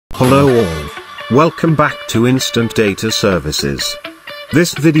Hello all. Welcome back to Instant Data Services.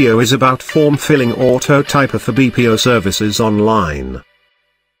 This video is about form filling Autotyper for BPO Services Online.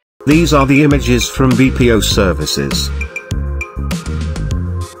 These are the images from BPO Services.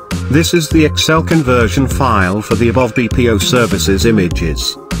 This is the Excel conversion file for the above BPO Services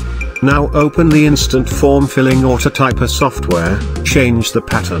images. Now open the Instant Form Filling Autotyper software, change the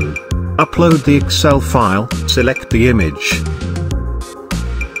pattern. Upload the Excel file, select the image.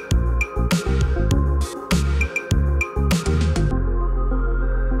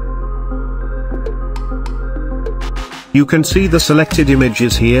 You can see the selected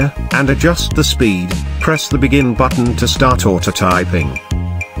images here, and adjust the speed. Press the begin button to start autotyping.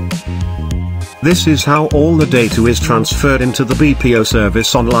 This is how all the data is transferred into the BPO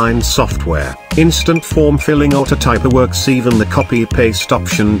Service Online software. Instant Form Filling Autotyper works even the copy-paste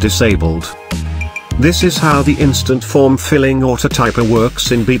option disabled. This is how the Instant Form Filling Autotyper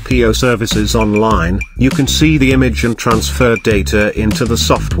works in BPO Services Online. You can see the image and transfer data into the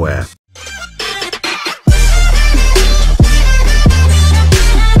software.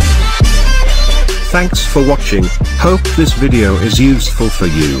 Thanks for watching. Hope this video is useful for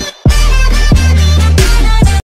you.